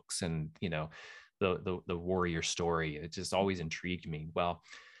reading the books and, the warrior story. It just always intrigued me. Well,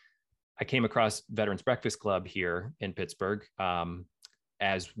 I came across Veterans Breakfast Club here in Pittsburgh,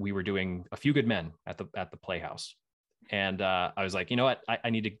 as we were doing A Few Good Men at the Playhouse. And I was like, you know what, I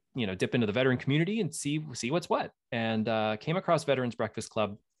need to, dip into the veteran community and see what's what. And came across Veterans Breakfast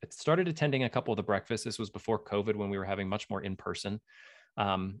Club. I started attending a couple of the breakfasts. This was before COVID, when we were having much more in person,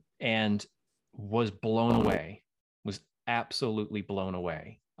 and was blown away, was absolutely blown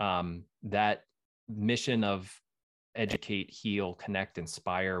away. That mission of educate, heal, connect,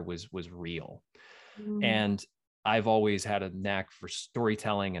 inspire was real. And I've always had a knack for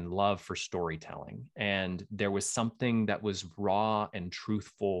storytelling and love for storytelling. And there was something that was raw and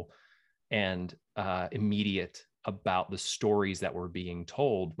truthful and immediate about the stories that were being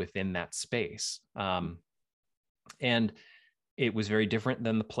told within that space. And it was very different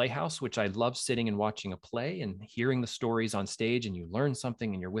than the Playhouse, which I love sitting and watching a play and hearing the stories on stage, and you learn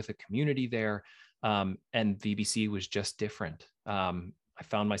something and you're with a community there. And VBC was just different. I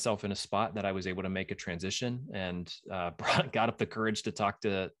found myself in a spot that I was able to make a transition, and got up the courage to talk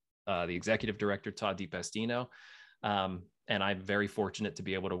to the executive director, Todd DiPestino. And I'm very fortunate to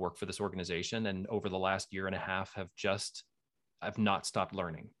be able to work for this organization. And over the last year and a half, I've not stopped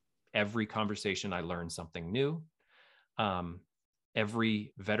learning. Every conversation, I learned something new.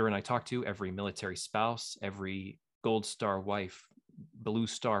 Every veteran I talk to, every military spouse, every Gold Star wife, Blue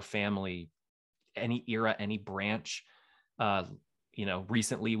Star family, any era, any branch.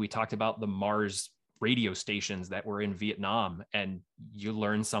 Recently we talked about the Mars radio stations that were in Vietnam, and you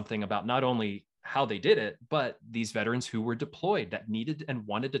learn something about not only how they did it, but these veterans who were deployed that needed and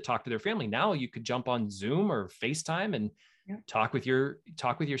wanted to talk to their family. Now you could jump on Zoom or FaceTime and talk with your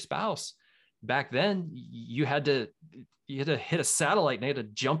spouse. Back then you had to hit a satellite and they had to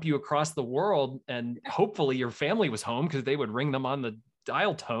jump you across the world, and hopefully your family was home because they would ring them on the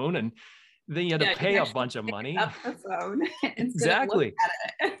dial tone, and then you had to pay a bunch of money. Up the phone. Exactly.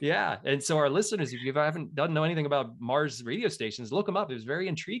 Yeah. And so our listeners, if you doesn't know anything about Mars radio stations, look them up. It was very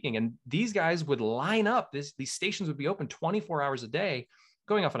intriguing. And these guys would line up. These stations would be open 24 hours a day.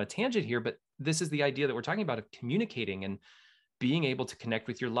 Going off on a tangent here, but this is the idea that we're talking about, of communicating and being able to connect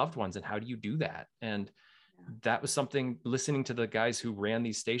with your loved ones. And how do you do that? And that was something, listening to the guys who ran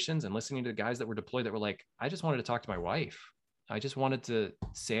these stations and listening to the guys that were deployed, that were like, I just wanted to talk to my wife. I just wanted to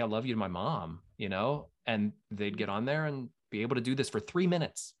say I love you to my mom, and they'd get on there and be able to do this for 3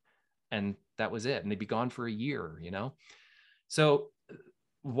 minutes. And that was it. And they'd be gone for a year, So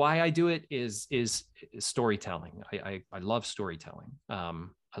why I do it is storytelling. I love storytelling.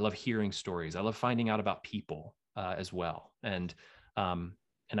 I love hearing stories. I love finding out about people as well. And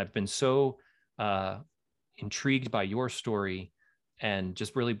I've been so intrigued by your story and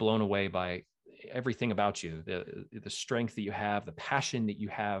just really blown away by everything about you, the strength that you have, the passion that you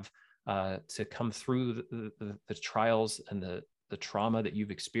have to come through the trials and the trauma that you've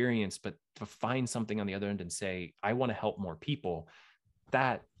experienced, but to find something on the other end and say, I want to help more people.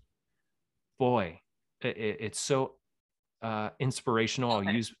 That, boy, it's so inspirational.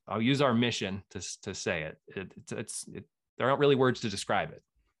 I'll use our mission to say it. There aren't really words to describe it.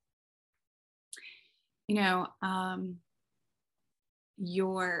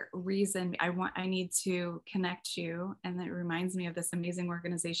 Your reason, I need to connect you, and that reminds me of this amazing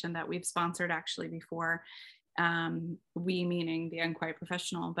organization that we've sponsored actually before. We meaning the Unquiet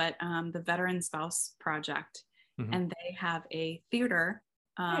Professional, but the Veteran Spouse Project. And they have a theater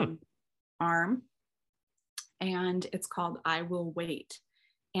arm, and it's called I Will Wait.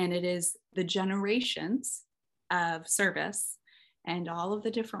 And it is the generations of service and all of the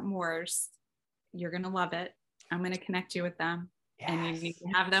different wars. You're going to love it. I'm going to connect you with them. Yes. And you need to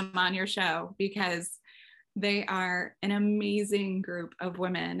have them on your show, because they are an amazing group of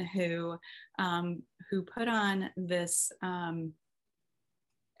women who put on this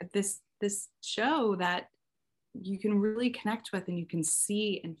this show that you can really connect with, and you can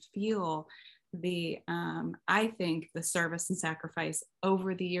see and feel the I think the service and sacrifice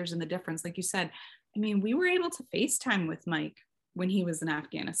over the years, and the difference. Like you said, I mean, we were able to FaceTime with Mike when he was in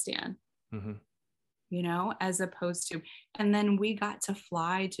Afghanistan. As opposed to, and then we got to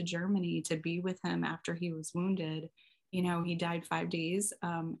fly to Germany to be with him after he was wounded. He died 5 days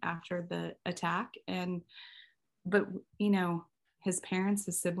after the attack. But his parents,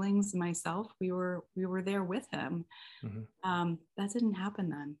 his siblings, myself, we were there with him. That didn't happen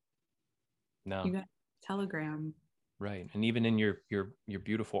then. No. You got a telegram. Right. And even in your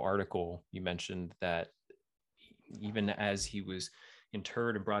beautiful article, you mentioned that even as he was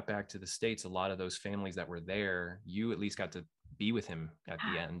interred and brought back to the States, a lot of those families that were there, you at least got to be with him at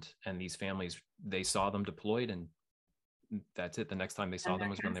the end. And these families, they saw them deployed, and that's it. The next time they saw them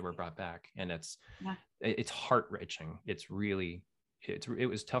was when they were brought back. And it's heart-wrenching. It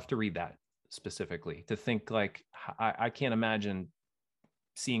was tough to read that specifically, to think like, I can't imagine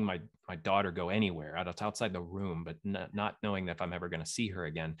seeing my daughter go anywhere outside the room, but not knowing that if I'm ever going to see her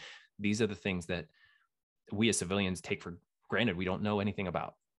again. These are the things that we as civilians take for granted. We don't know anything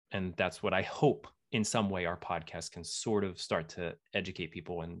about. And that's what I hope in some way our podcast can sort of start to educate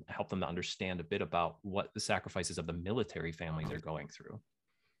people and help them to understand a bit about what the sacrifices of the military families are going through.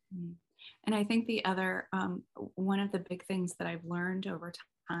 And I think the other, one of the big things that I've learned over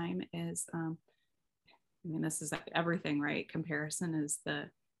time is, this is everything, right? Comparison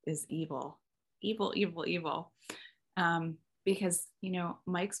is evil. Because,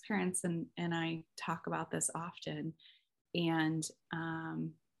 Mike's parents and I talk about this often, and,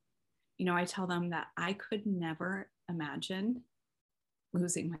 I tell them that I could never imagine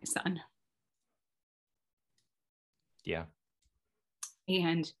losing my son. Yeah.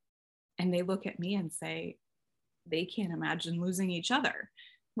 And they look at me and say, they can't imagine losing each other.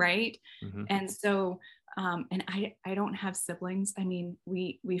 Right. Mm-hmm. And so, and I don't have siblings. I mean,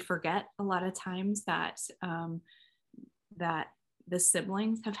 we forget a lot of times that, that the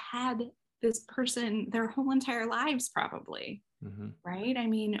siblings have had this person their whole entire lives, probably. Mm-hmm. Right. I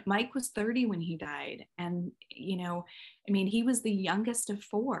mean, Mike was 30 when he died. And, he was the youngest of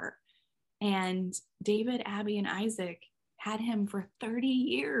 4. And David, Abby, and Isaac had him for 30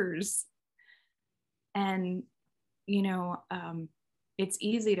 years. And, it's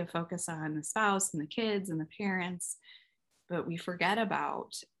easy to focus on the spouse and the kids and the parents, but we forget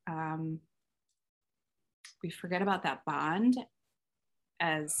about that bond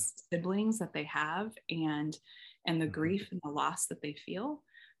as siblings that they have, and the grief and the loss that they feel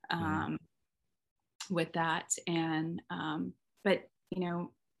with that. And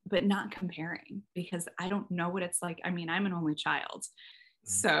but not comparing, because I don't know what it's like. I mean, I'm an only child,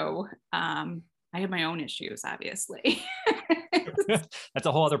 so I have my own issues, obviously. That's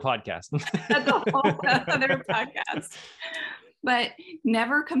a whole other podcast. That's a whole other podcast. But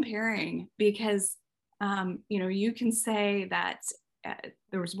never comparing, because you can say that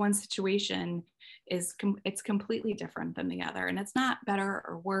there was one situation it's completely different than the other, and it's not better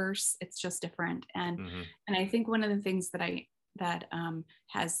or worse. It's just different. And and I think one of the things that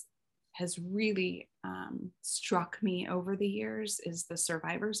has really struck me over the years is the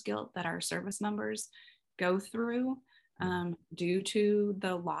survivor's guilt that our service members go through due to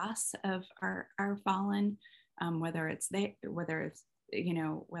the loss of our fallen, whether it's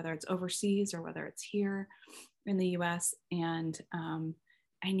overseas or whether it's here in the US. And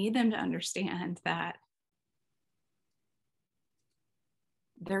I need them to understand that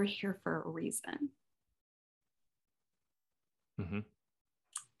they're here for a reason. Mm-hmm.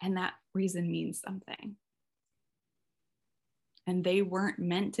 And that reason means something. And they weren't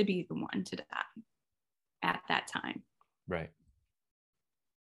meant to be the one to die at that time. Right.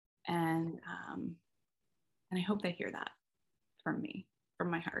 And I hope they hear that from me, from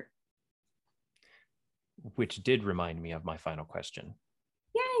my heart. Which did remind me of my final question.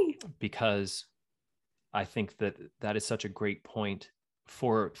 Yay! Because I think that is such a great point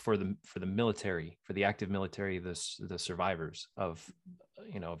for the military, for the active military, the survivors of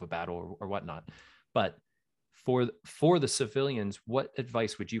a battle or whatnot. But for the civilians, what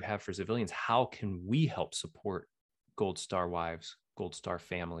advice would you have for civilians? How can we help support Gold Star wives, Gold Star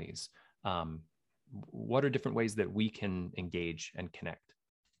families? What are different ways that we can engage and connect?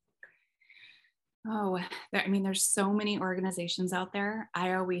 Oh, there's so many organizations out there.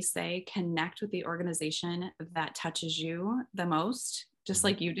 I always say, connect with the organization that touches you the most, just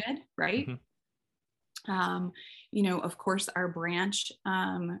like you did, right? Mm-hmm. Of course, our branch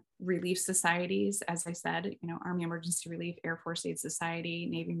relief societies, as I said, Army Emergency Relief, Air Force Aid Society,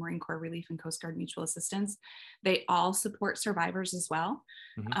 Navy Marine Corps Relief, and Coast Guard Mutual Assistance, they all support survivors as well.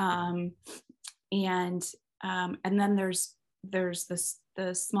 Mm-hmm. And then there's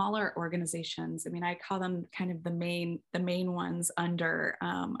the smaller organizations. I call them kind of the main ones under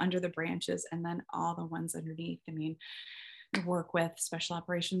the branches, and then all the ones underneath. I work with Special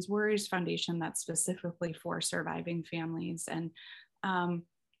Operations Warriors Foundation, that's specifically for surviving families. And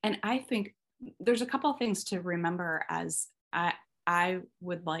I think there's a couple of things to remember, as I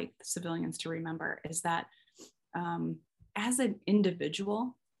would like civilians to remember, is that as an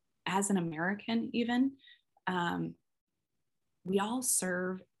individual, as an American even, we all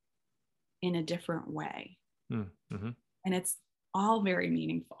serve in a different way. Mm-hmm. And it's all very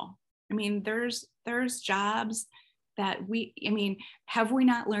meaningful. There's jobs that have we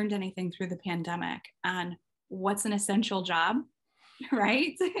not learned anything through the pandemic on what's an essential job,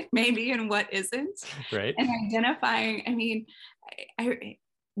 right? Maybe, and what isn't. Right. And identifying, I mean,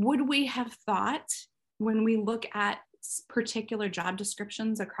 would we have thought when we look at particular job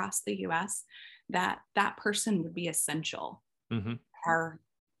descriptions across the US that that person would be essential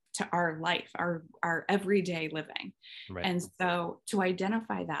to our life, our everyday living. Right. And so to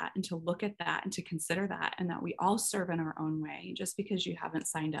identify that and to look at that and to consider that, and that we all serve in our own way. Just because you haven't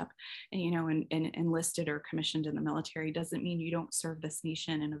signed up and enlisted or commissioned in the military doesn't mean you don't serve this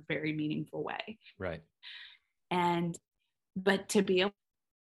nation in a very meaningful way. Right. But to be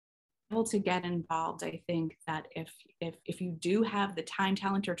able to get involved, I think that if you do have the time,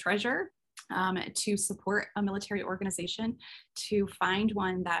 talent, or treasure to support a military organization, to find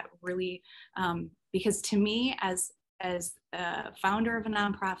one that really, because to me, as a founder of a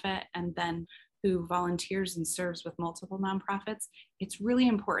nonprofit and then who volunteers and serves with multiple nonprofits, it's really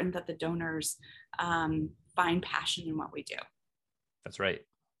important that the donors find passion in what we do. That's right.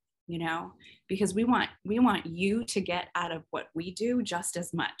 Because we want you to get out of what we do just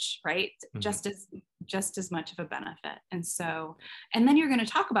as much, right? Just as much of a benefit. And then you're going to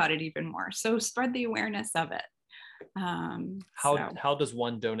talk about it even more. So spread the awareness of it. How does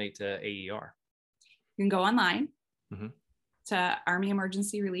one donate to AER? You can go online to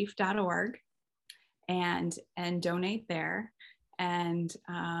armyemergencyrelief.org and donate there. And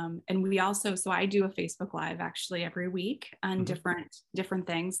we also, so I do a Facebook Live actually every week on different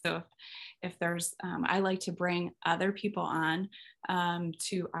things. So if there's, I like to bring other people on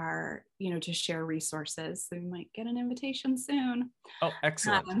to our, to share resources. So we might get an invitation soon. Oh,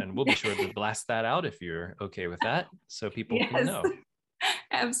 excellent. And we'll be sure to blast that out if you're okay with that, so people can know.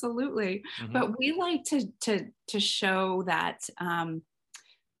 Absolutely. But we like to show that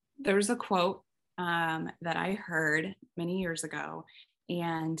there's a quote that I heard many years ago,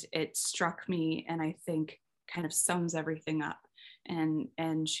 and it struck me, and I think kind of sums everything up.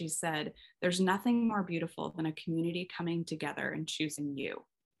 And she said, "There's nothing more beautiful than a community coming together and choosing you."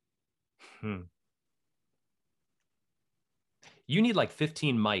 You need like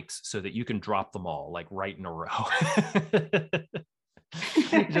 15 mics so that you can drop them all like right in a row.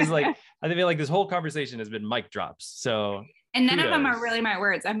 Just like, I feel like this whole conversation has been mic drops. So. And none of them are really my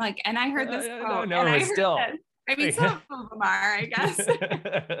words. I'm like, and I heard this quote. No, but still. I mean, some of them are, I guess.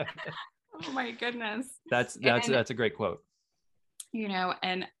 Oh my goodness. That's a great quote.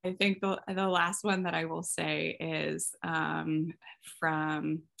 And I think the last one that I will say is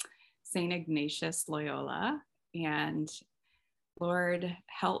from St. Ignatius Loyola. And Lord,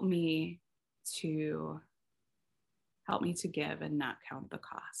 help me to give and not count the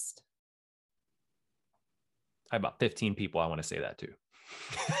cost. I have about 15 people I want to say that to.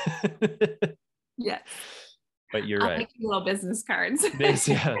 Yes. But you're I'll right. make you little business cards. That's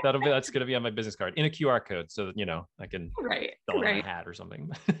going to be on my business card in a QR code so that, I can sell it on a hat or something.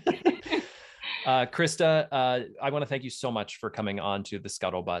 Krista, I want to thank you so much for coming on to the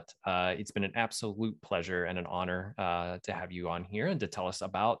Scuttlebutt. It's been an absolute pleasure and an honor to have you on here and to tell us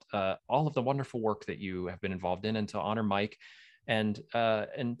about all of the wonderful work that you have been involved in, and to honor Mike and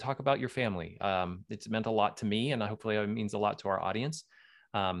talk about your family. It's meant a lot to me, and hopefully it means a lot to our audience.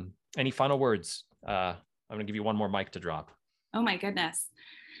 Any final words? I'm going to give you one more mic to drop. Oh my goodness.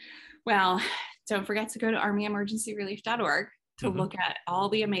 Well, don't forget to go to armyemergencyrelief.org to look at all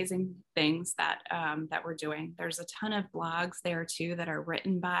the amazing things that we're doing. There's a ton of blogs there too that are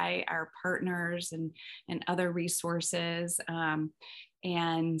written by our partners and other resources.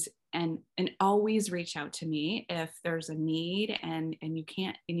 And always reach out to me if there's a need and you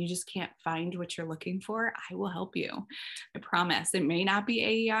just can't find what you're looking for. I will help you. I promise. It may not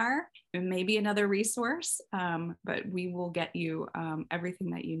be AER, it may be another resource, but we will get you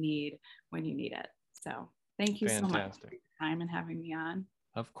everything that you need when you need it. So thank you so much for your time and having me on.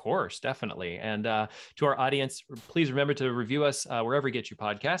 Of course, definitely. And to our audience, please remember to review us wherever you get your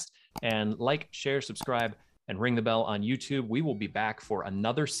podcast, and like, share, subscribe, and ring the bell on YouTube. We will be back for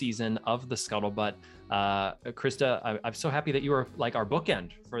another season of the Scuttlebutt. Krista, I'm so happy that you were like our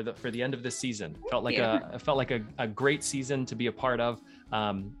bookend for the end of this season. It felt like a great season to be a part of.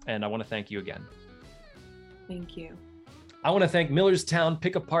 And I want to thank you again. Thank you. I want to thank Millerstown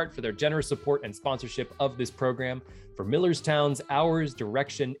Pick Apart for their generous support and sponsorship of this program. For Millerstown's hours,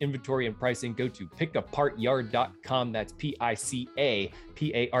 direction, inventory, and pricing, go to pickapartyard.com. That's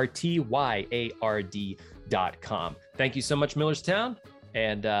PICAPARTYARD.com. Thank you so much, Millerstown,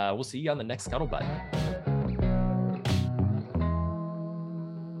 and we'll see you on the next Scuttlebutt.